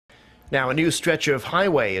Now, a new stretch of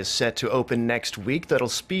highway is set to open next week that'll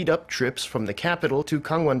speed up trips from the capital to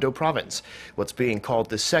Gangwon-do Province. What's being called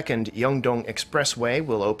the second Yeongdong Expressway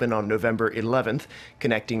will open on November 11th,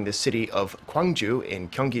 connecting the city of Gwangju in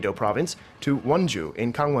Gyeonggi-do Province to Wonju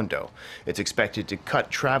in Gangwon-do. It's expected to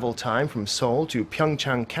cut travel time from Seoul to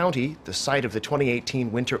Pyeongchang County, the site of the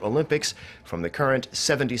 2018 Winter Olympics, from the current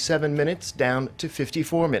 77 minutes down to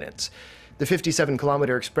 54 minutes. The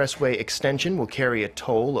 57-kilometer expressway extension will carry a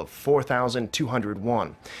toll of 4,200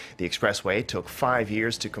 won. The expressway took 5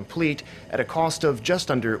 years to complete at a cost of just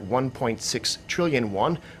under 1.6 trillion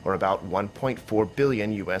won, or about 1.4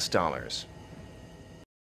 billion US dollars.